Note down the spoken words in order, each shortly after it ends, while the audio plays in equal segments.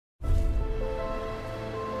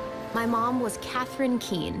My mom was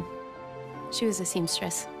Keene. She was a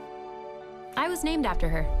seamstress. I was named after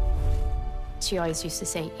her. She always used to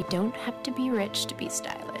say, you don't have to be rich to be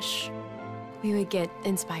stylish. We would get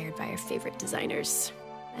inspired by our favorite designers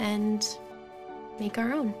and make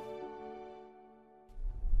our own.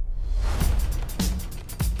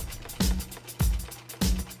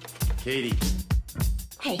 Katy.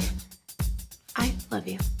 Hey, I love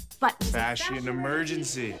you, but... Fashion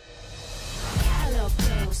emergency.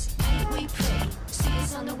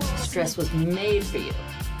 This dress was made for you.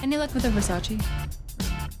 Any luck with the Versace?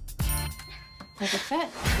 Perfect fit.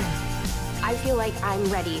 I feel like I'm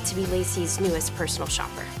ready to be Lacey's newest personal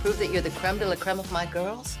shopper. Prove that you're the creme de la creme of my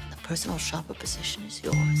girls. The personal shopper position is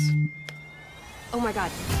yours. Oh my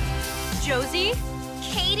God. Josie?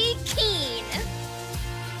 Katy Keene.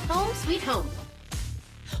 Home sweet home.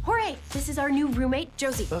 Hooray! This is our new roommate,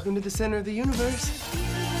 Josie. Welcome to the center of the universe.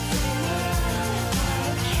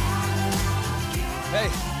 Hey,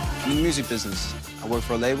 I'm in the music business. I work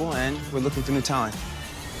for a label, and we're looking for new talent.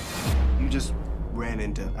 You just ran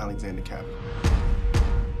into Alexander Cabot.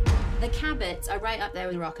 The Cabots are right up there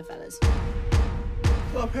with the Rockefellers.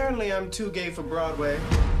 Well, apparently I'm too gay for Broadway.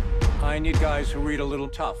 I need guys who read a little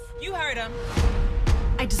tough. You heard him.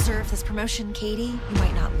 I deserve this promotion, Katy. You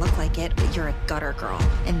might not look like it, but you're a gutter girl,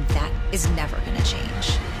 and that is never gonna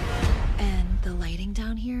change. And the lighting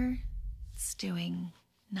down here, it's doing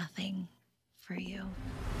nothing for you.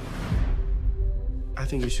 I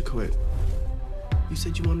think you should quit. You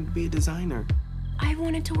said you wanted to be a designer. I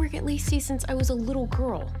wanted to work at Lacey since I was a little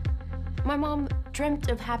girl. My mom dreamt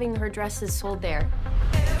of having her dresses sold there.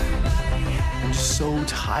 I'm just so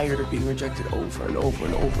tired of being rejected over and over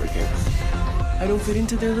and over again. I don't fit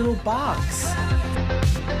into their little box.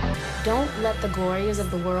 Don't let the glories of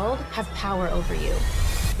the world have power over you.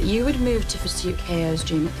 You would move to pursue KO's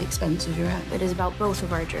dream at the expense of your own. It is about both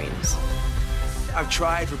of our dreams. I've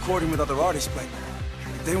tried recording with other artists, but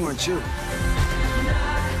they weren't you.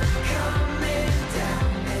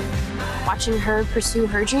 Watching her pursue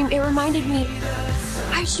her dream, it reminded me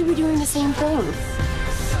I should be doing the same thing.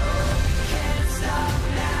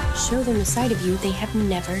 Show them a side of you they have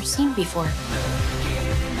never seen before.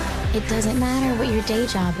 It doesn't matter what your day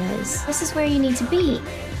job is. This is where you need to be.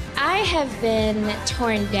 I have been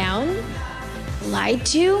torn down, lied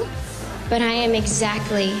to, but I am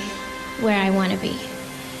exactly where I want to be.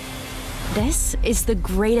 This is the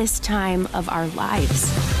greatest time of our lives.